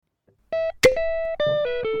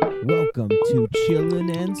Welcome to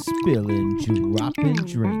Chillin' and Spillin' Droppin'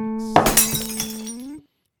 Drinks.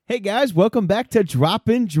 Hey guys, welcome back to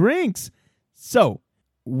Droppin' Drinks. So,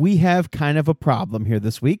 we have kind of a problem here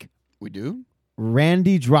this week. We do?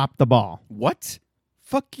 Randy dropped the ball. What?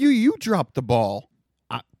 Fuck you, you dropped the ball.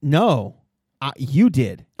 No, you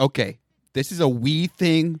did. Okay, this is a we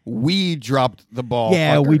thing. We dropped the ball.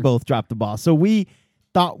 Yeah, fucker. we both dropped the ball. So we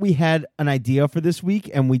thought we had an idea for this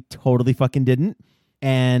week, and we totally fucking didn't.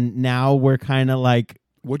 And now we're kind of like...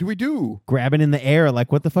 What do we do? Grabbing in the air,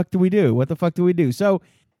 like, what the fuck do we do? What the fuck do we do? So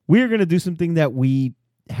we're going to do something that we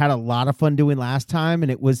had a lot of fun doing last time,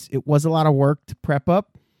 and it was a lot of work to prep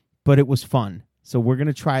up, but it was fun. So we're going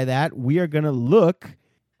to try that. We are going to look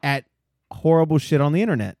at horrible shit on the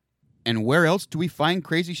internet. And where else do we find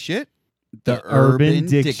crazy shit? The Urban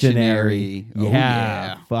Dictionary. Oh,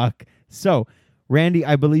 yeah. Fuck. So, Randy,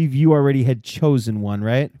 I believe you already had chosen one,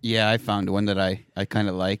 right? Yeah, I found one that I kind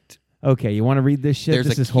of liked. Okay, you want to read this shit? There's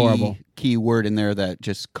this a is horrible. key word in there that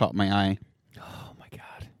just caught my eye. Oh, my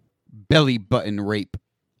God. Belly button rape.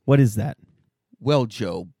 What is that? Well,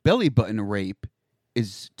 Joe, belly button rape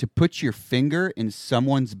is to put your finger in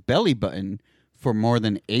someone's belly button for more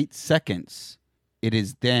than 8 seconds. It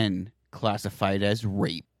is then classified as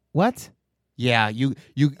rape. What? Yeah, you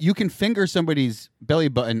can finger somebody's belly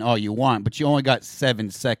button all you want, but you only got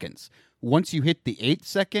 7 seconds. Once you hit the 8th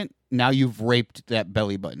second, now you've raped that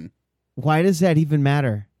belly button. Why does that even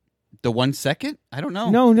matter? The 1 second? I don't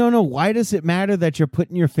know. No. Why does it matter that you're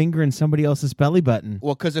putting your finger in somebody else's belly button?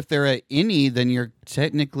 Well, because if they're an innie, then you're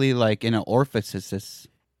technically like in an orifice.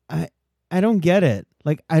 I don't get it.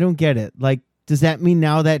 I don't get it. Does that mean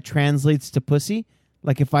now that translates to pussy?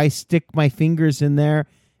 Like, if I stick my fingers in there,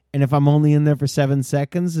 and if I'm only in there for 7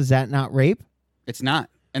 seconds, is that not rape? It's not.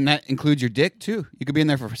 And that includes your dick, too. You could be in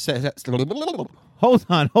there for... Hold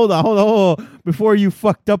on. Before you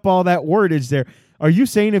fucked up all that wordage there, are you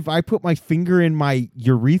saying if I put my finger in my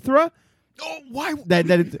urethra? Oh, why?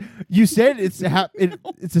 You said it's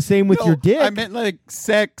the same with your dick. I meant like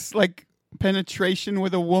sex, like penetration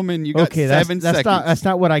with a woman. You got 7 seconds. That's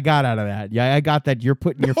not what I got out of that. Yeah, I got that you're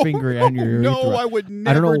putting your finger in your urethra. No, I would never.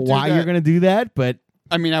 I don't know why you're going to do that, but...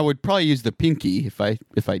 I mean, I would probably use the pinky if I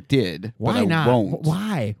did. Why but I not? Won't.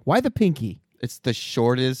 Why? Why the pinky? It's the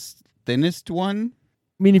shortest, thinnest one.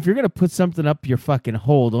 I mean, if you're gonna put something up your fucking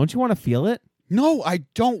hole, don't you want to feel it? No, I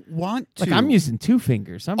don't want to. Like, I'm using 2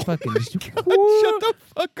 fingers. I'm fucking. God, shut the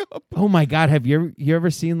fuck up. Oh my God! Have you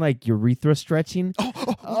ever seen like urethra stretching?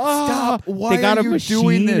 Stop! Why they got are a you machine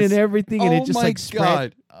doing this? and everything, and it just my like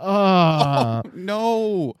spread. Oh,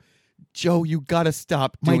 no, Joe, you gotta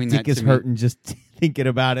stop my doing that. dick is to me. hurting just thinking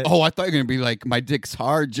about it. Oh, I thought you were going to be like, my dick's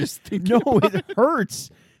hard just thinking about it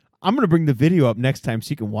hurts. I'm going to bring the video up next time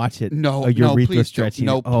so you can watch it. No, urethra please stretching.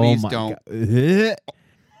 don't. No, please don't.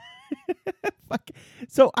 Fuck.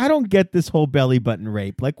 So I don't get this whole belly button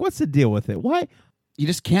rape. Like, what's the deal with it? Why? You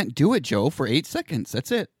just can't do it, Joe, for 8 seconds.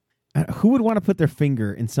 That's it. Who would want to put their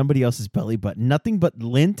finger in somebody else's belly button? Nothing but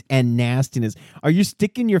lint and nastiness. Are you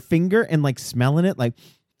sticking your finger and like smelling it? Like,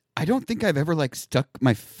 I don't think I've ever like stuck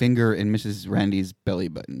my finger in Mrs. Randy's belly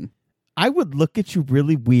button. I would look at you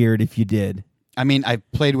really weird if you did. I mean,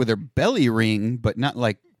 I've played with her belly ring, but not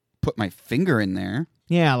like put my finger in there.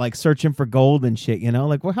 Yeah, like searching for gold and shit, you know?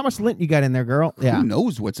 Like, well, how much lint you got in there, girl? Yeah. Who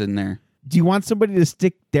knows what's in there? Do you want somebody to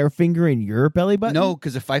stick their finger in your belly button? No,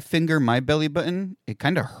 because if I finger my belly button, it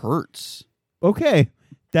kind of hurts. Okay.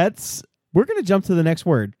 We're going to jump to the next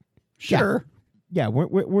word. Sure. Yeah,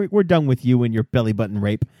 we're done with you and your belly button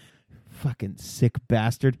rape. Fucking sick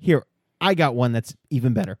bastard. Here, I got one that's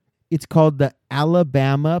even better. It's called the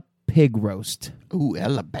Alabama pig roast. Ooh,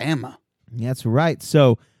 Alabama. That's right.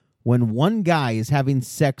 So when one guy is having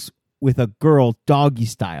sex with a girl doggy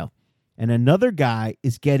style and another guy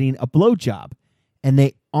is getting a blowjob and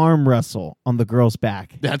they arm wrestle on the girl's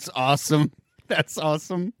back. That's awesome. That's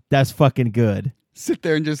awesome. That's fucking good. Sit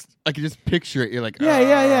there and I can just picture it. You're like,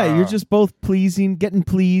 yeah. You're just both getting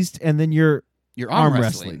pleased, and then you're arm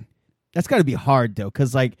wrestling. That's got to be hard, though,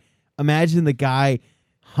 because, like, imagine the guy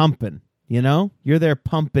humping, you know? You're there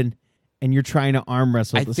pumping, and you're trying to arm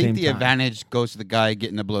wrestle at the same time. I think the advantage goes to the guy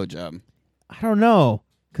getting a blowjob. I don't know,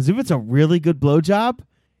 because if it's a really good blowjob,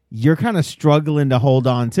 you're kind of struggling to hold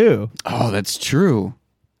on, too. Oh, that's true.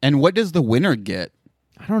 And what does the winner get?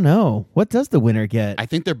 I don't know. What does the winner get? I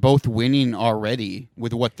think they're both winning already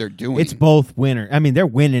with what they're doing. It's both winner. I mean, they're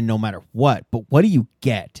winning no matter what, but what do you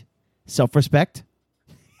get? Self-respect?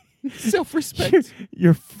 Self-respect.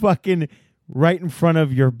 You're fucking right in front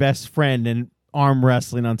of your best friend and arm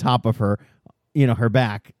wrestling on top of her, her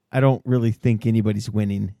back. I don't really think anybody's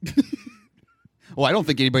winning. Well, I don't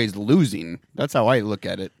think anybody's losing. That's how I look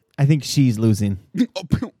at it. I think she's losing.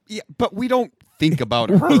 Yeah, but we don't think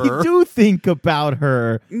about We her. do think about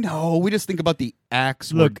her. No, we just think about the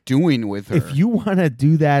acts Look, we're doing with her. If you want to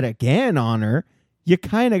do that again on her, you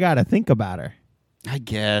kind of got to think about her. I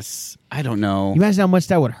guess. I don't know. You imagine how much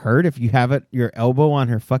that would hurt if you have your elbow on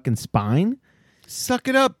her fucking spine? Suck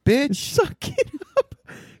it up, bitch. Suck it up.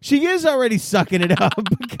 She is already sucking it up.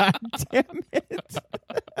 God damn it.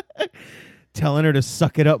 Telling her to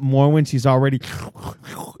suck it up more when she's already...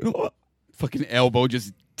 Fucking elbow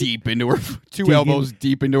just deep into her. Two Digging. elbows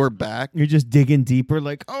deep into her back. You're just digging deeper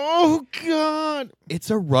like, oh, God. It's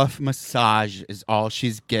a rough massage is all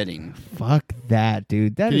she's getting. Fuck that,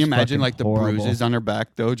 dude. That Can is you imagine fucking like the horrible. bruises on her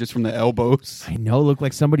back though, just from the elbows? I know. Look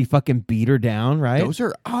like somebody fucking beat her down, right? Those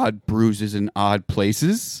are odd bruises in odd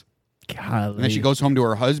places. Golly. And then she goes home to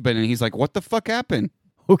her husband and he's like, what the fuck happened?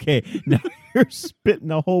 Okay, now you're spitting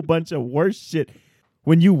a whole bunch of worse shit.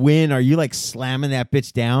 When you win, are you like slamming that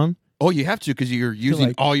bitch down? Oh, you have to because you're using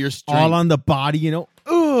like, all your strength. All on the body, you know?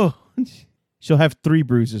 Ugh. She'll have 3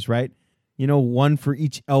 bruises, right? You know, 1 for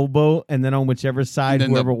each elbow, and then on whichever side, and then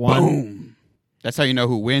whoever won. Boom. That's how you know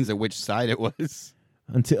who wins and which side it was.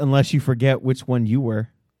 Unless you forget which one you were.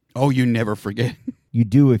 Oh, you never forget. You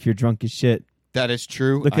do if you're drunk as shit. That is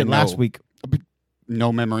true. Look I at last know. week.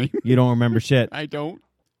 No memory. You don't remember shit. I don't.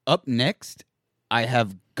 Up next, I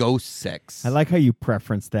have ghost sex. I like how you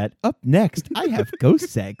preference that. Up next, I have ghost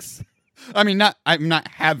sex. I mean, I'm not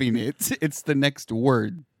having it. It's the next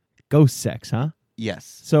word. Ghost sex, huh?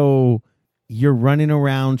 Yes. So you're running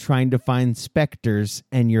around trying to find specters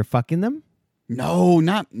and you're fucking them? No,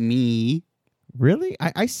 not me. Really?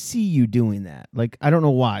 I see you doing that. Like, I don't know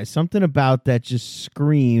why. Something about that just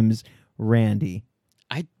screams Randy.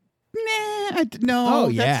 No, Oh,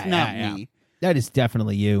 yeah, that's not yeah, me. That is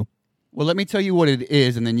definitely you. Well, let me tell you what it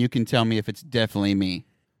is, and then you can tell me if it's definitely me.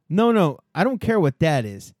 No. I don't care what that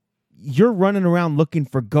is. You're running around looking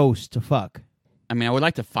for ghosts to fuck. I mean, I would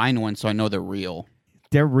like to find one so I know they're real.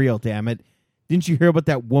 They're real, damn it. Didn't you hear about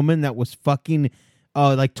that woman that was fucking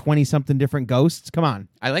like 20-something different ghosts? Come on.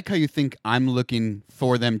 I like how you think I'm looking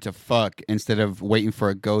for them to fuck instead of waiting for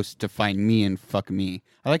a ghost to find me and fuck me.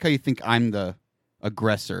 I like how you think I'm the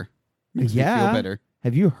aggressor. Makes me feel better.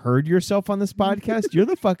 Have you heard yourself on this podcast? You're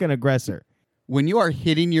the fucking aggressor. When you are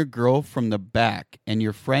hitting your girl from the back and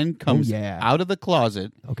your friend comes out of the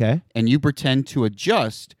closet Okay. and you pretend to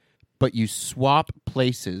adjust, but you swap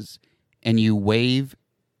places and you wave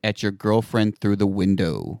at your girlfriend through the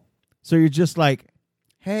window. So you're just like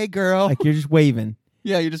Hey, girl. you're just waving.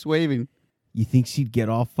 Yeah, you're just waving. You think she'd get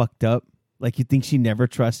all fucked up? Like you think she never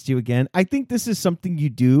trusts you again? I think this is something you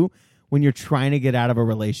do when you're trying to get out of a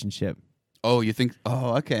relationship. Oh, you think?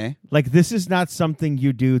 Oh, okay. Like this is not something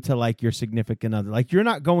you do to like your significant other. Like you're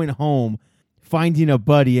not going home, finding a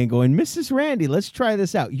buddy and going, Mrs. Randy, let's try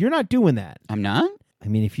this out. You're not doing that. I'm not? I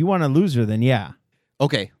mean, if you want to lose her, then yeah.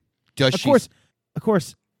 Okay. Does Of she?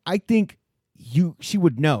 course, I think she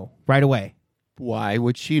would know right away. Why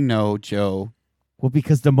would she know, Joe? Well,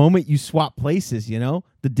 because the moment you swap places, you know,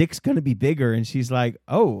 the dick's going to be bigger. And she's like,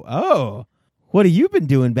 oh, what have you been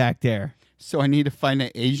doing back there? So I need to find an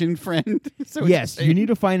Asian friend? So Yes, you need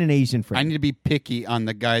to find an Asian friend. I need to be picky on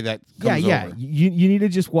the guy that comes Yeah. over. You need to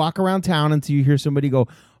just walk around town until you hear somebody go,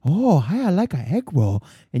 oh, hi, I like an egg roll.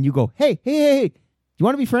 And you go, hey, you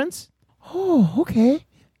want to be friends? Oh, okay.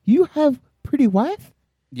 You have pretty wife?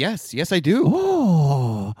 Yes, I do.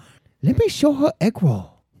 Oh, let me show her egg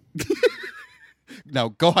roll. Now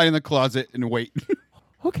go hide in the closet and wait.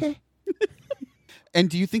 Okay. And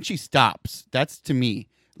do you think she stops? That's to me.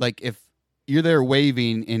 Like if you're there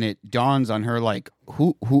waving and it dawns on her like,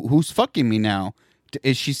 who's fucking me now?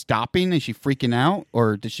 Is she stopping? Is she freaking out?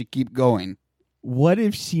 Or does she keep going? What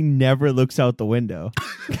if she never looks out the window?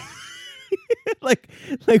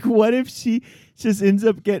 like what if she just ends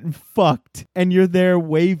up getting fucked and you're there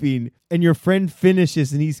waving and your friend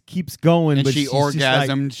finishes and he keeps going And but she she's just like-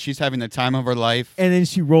 orgasmed. She's having the time of her life. and then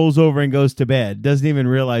she rolls over and goes to bed. Doesn't even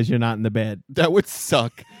realize you're not in the bed. That would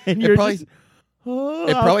suck. And It you're probably- just oh,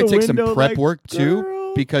 It out probably the takes some window prep like, work too,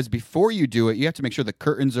 "Girl." because before you do it, you have to make sure the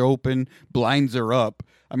curtains are open, blinds are up.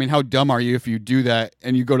 I mean, how dumb are you if you do that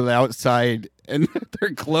and you go to the outside and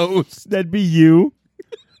they're closed? That'd be you.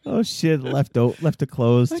 Oh shit, left it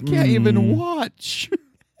closed. I can't even watch.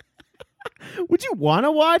 Would you want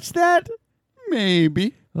to watch that?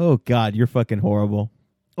 Maybe. Oh God, you're fucking horrible.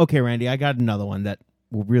 Okay, Randy, I got another one that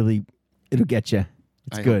will really it'll get you.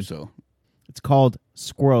 It's I good. hope so. It's called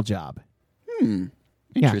Squirrel Job.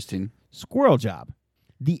 Interesting. Squirrel Job.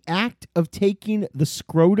 The act of taking the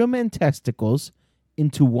scrotum and testicles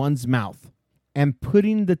into one's mouth and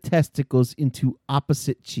putting the testicles into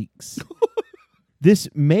opposite cheeks. This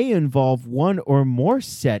may involve one or more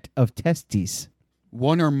set of testes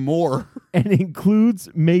One or more. and includes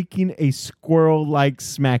making a squirrel-like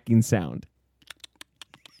smacking sound.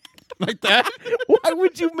 Like that? Why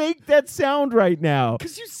would you make that sound right now?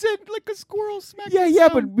 Because you said like a squirrel smacking Yeah,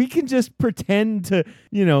 but sound. we can just pretend to,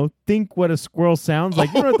 think what a squirrel sounds like.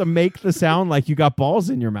 You don't have to make the sound like you got balls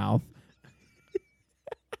in your mouth.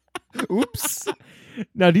 Oops.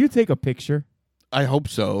 Now, do you take a picture? I hope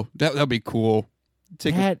so. That'd be cool.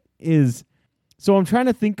 That is... So I'm trying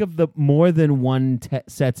to think of the more than one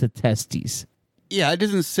sets of testes. Yeah, it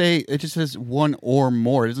doesn't say, it just says one or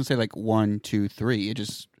more. It doesn't say like 1, 2, 3. It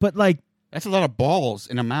just, But, like, that's a lot of balls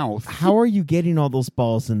in a mouth. how are you getting all those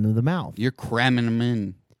balls into the mouth? You're cramming them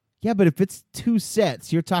in. Yeah, but if it's 2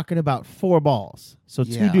 sets, you're talking about 4 balls. So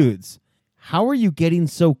 2 Yeah. dudes. How are you getting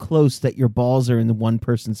so close that your balls are in the one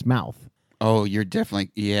person's mouth? Oh, you're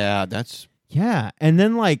definitely, yeah, that's, Yeah. And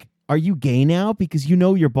then, like, are you gay now? Because you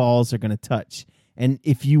know your balls are going to touch. And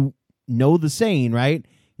if you know the saying, right?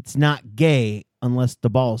 It's not gay unless the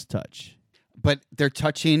balls touch. but they're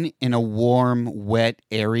touching in a warm, wet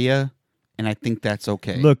area, and I think that's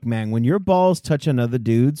okay. Look, man, when your balls touch another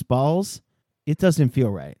dude's balls, it doesn't feel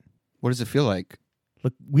right. What does it feel like?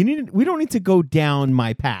 Look, we don't need to go down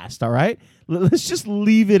my past, all right? Let's just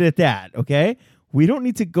leave it at that, okay? We don't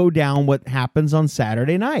need to go down what happens on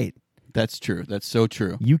Saturday night. That's true. That's so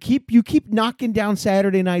true. You keep knocking down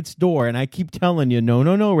Saturday night's door, and I keep telling you,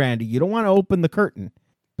 no, Randy, you don't want to open the curtain.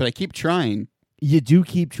 But I keep trying. You do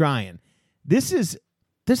keep trying.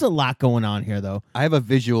 There's a lot going on here, though. I have a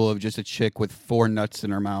visual of just a chick with 4 nuts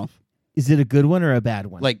in her mouth. Is it a good one or a bad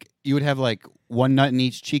one? Like, you would have like 1 nut in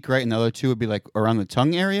each cheek, right? And the other 2 would be like around the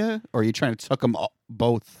tongue area? Or are you trying to tuck them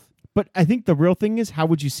both? But I think the real thing is, how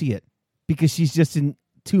would you see it? Because she's just in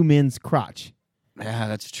 2 men's crotch. Yeah,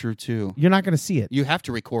 that's true too. You're not going to see it. You have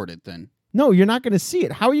to record it then. No, you're not going to see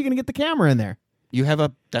it. How are you going to get the camera in there? You have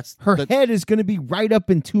Her head is going to be right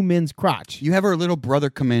up in 2 men's crotch. You have her little brother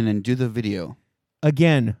come in and do the video.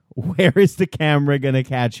 Again, where is the camera going to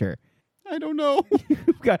catch her? I don't know.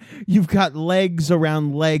 You've got legs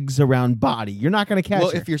around body. You're not going to catch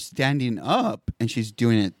Well, her. if you're standing up and she's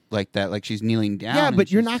doing it like that, like she's kneeling down. Yeah, and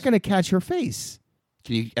but you're she's- not going to catch her face.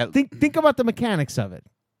 Can you? Think about the mechanics of it.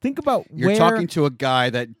 Think about You're talking to a guy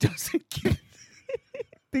that doesn't get.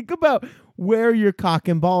 think about where your cock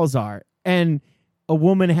and balls are, and a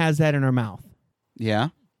woman has that in her mouth. Yeah.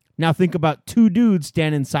 Now think about 2 dudes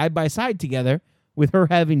standing side by side together with her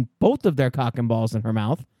having both of their cock and balls in her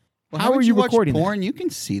mouth. Well, How are would you watch recording that? porn? You can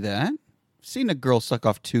see that. I've seen a girl suck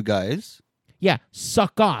off 2 guys. Yeah,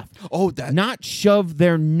 suck off, Oh, that. not shove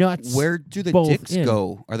their nuts. Where do the both dicks in.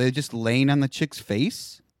 go? Are they just laying on the chick's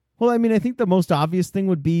face? Well, I mean, I think the most obvious thing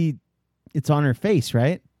would be it's on her face,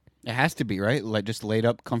 right? It has to be, right? Like just laid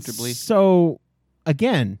up comfortably. So,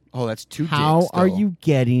 again, Oh, that's 2 how dicks. are though. you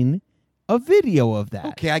getting a video of that?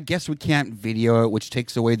 Okay, I guess we can't video it, which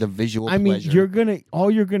takes away the visual I mean, pleasure.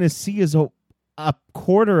 all you're gonna see is a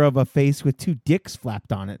quarter of a face with 2 dicks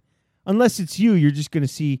flapped on it. Unless it's you're just gonna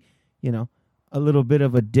see, a little bit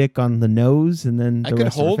of a dick on the nose, and then I the could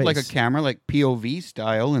rest of her hold like a face. camera, like POV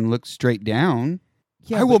style, and look straight down.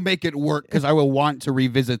 Yeah, I will but make it work because I will want to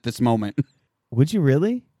revisit this moment. Would you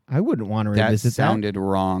really? I wouldn't want to That revisit sounded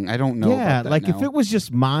wrong. I don't know. Yeah, about that like now. if it was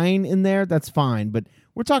just mine in there, that's fine. But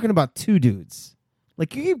we're talking about 2 dudes.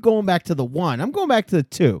 Like you keep going back to the 1. I'm going back to the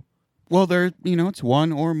 2. Well, there, it's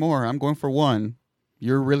 1 or more. I'm going for 1.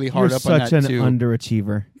 You're really hard You're up on such that an too.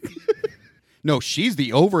 underachiever. No, she's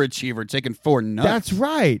the overachiever taking 4 nuts. That's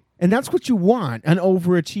right. And that's what you want, an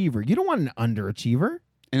overachiever. You don't want an underachiever.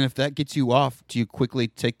 And if that gets you off, do you quickly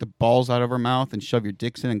take the balls out of her mouth and shove your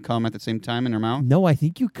dicks in and come at the same time in her mouth? No, I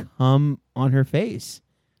think you come on her face.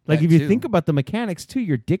 Like That if you too. think about the mechanics too,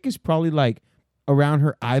 your dick is probably like around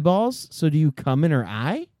her eyeballs. So do you come in her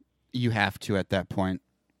eye? You have to at that point.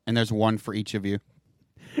 And there's 1 for each of you.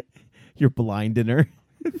 You're blinding her.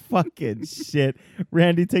 Fucking shit.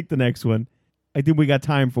 Randy, take the next one. I think we got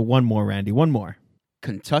time for one more, Randy. One more.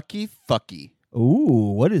 Kentucky Fucky.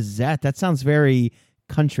 Ooh, what is that? That sounds very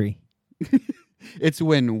country. It's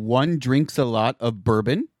when one drinks a lot of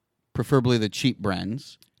bourbon, preferably the cheap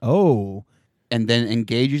brands, Oh. and then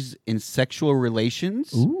engages in sexual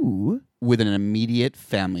relations Ooh. with an immediate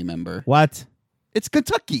family member. What? It's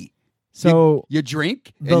Kentucky. So You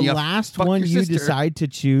drink, the and you last fuck one your you sister. decide to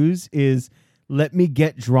choose is let me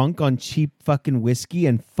get drunk on cheap fucking whiskey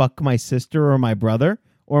and fuck my sister or my brother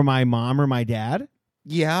or my mom or my dad?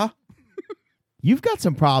 Yeah. You've got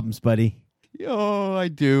some problems, buddy. Oh, I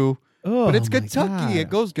do. Oh, But it's my Kentucky. God. It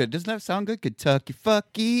goes good. Doesn't that sound good? Kentucky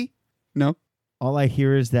Fucky. No. All I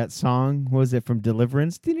hear is that song. What was it from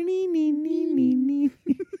Deliverance?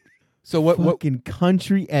 So what Fucking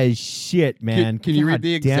country as shit, man. can you read God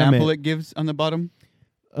the damn example it gives on the bottom?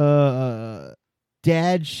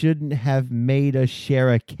 Dad shouldn't have made us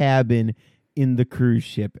share a cabin in the cruise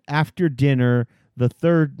ship. After dinner, the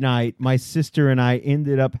third night, my sister and I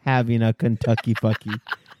ended up having a Kentucky fucky.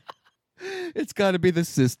 It's got to be the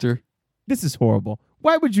sister. This is horrible.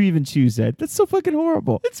 Why would you even choose that? That's so fucking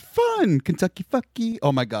horrible. It's fun. Kentucky fucky.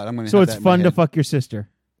 Oh my God, I'm going to So have it's that in my fun to head. fuck your sister.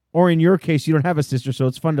 Or in your case, you don't have a sister, so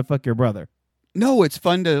it's fun to fuck your brother. No, it's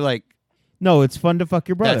fun to like. No, it's fun to fuck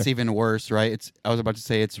your brother. That's even worse, right? I was about to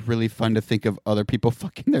say it's really fun to think of other people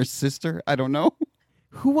fucking their sister. I don't know.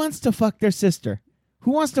 Who wants to fuck their sister?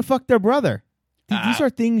 Who wants to fuck their brother? These are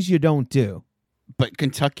things you don't do. But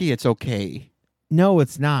Kentucky, it's okay. No,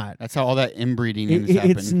 it's not. That's how all that inbreeding It's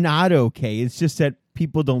happened. not okay. It's just that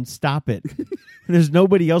people don't stop it. There's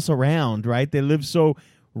nobody else around, right? They live so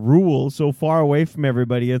rural, so far away from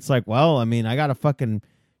everybody. It's like, well, I mean, I got to fucking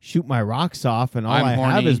shoot my rocks off, and all I'm I have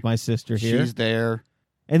horny. is my sister here. She's there,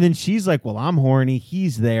 And then she's like, well, I'm horny.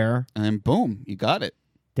 He's there. and then boom, you got it.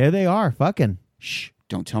 There they are, fucking. Shh!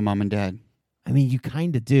 Don't tell mom and dad. I mean, you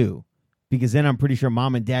kind of do. Because then I'm pretty sure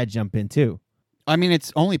mom and dad jump in too. I mean,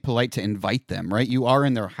 it's only polite to invite them, right? You are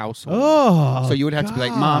in their household. Oh, So you would have to be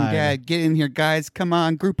like, Mom, Dad, get in here, guys. Come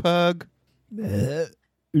on, group hug. God.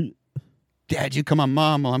 Dad, you come on,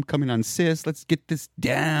 Mom, while I'm coming on Sis. Let's get this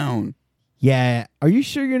down. Yeah. Are you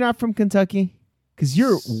sure you're not from Kentucky? Because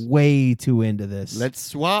you're way too into this. Let's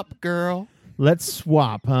swap, girl. Let's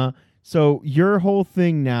swap, huh? So your whole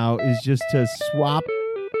thing now is just to swap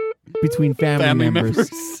between family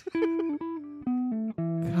members.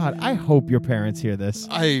 God, I hope your parents hear this.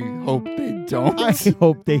 I hope they don't. I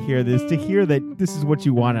hope they hear this, to hear that this is what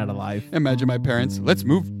you want out of life. Imagine my parents. Let's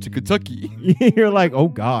move to Kentucky. You're like, oh,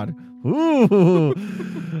 God. Ooh,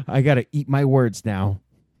 I got to eat my words now.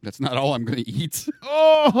 That's not all I'm going to eat.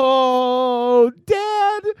 Oh,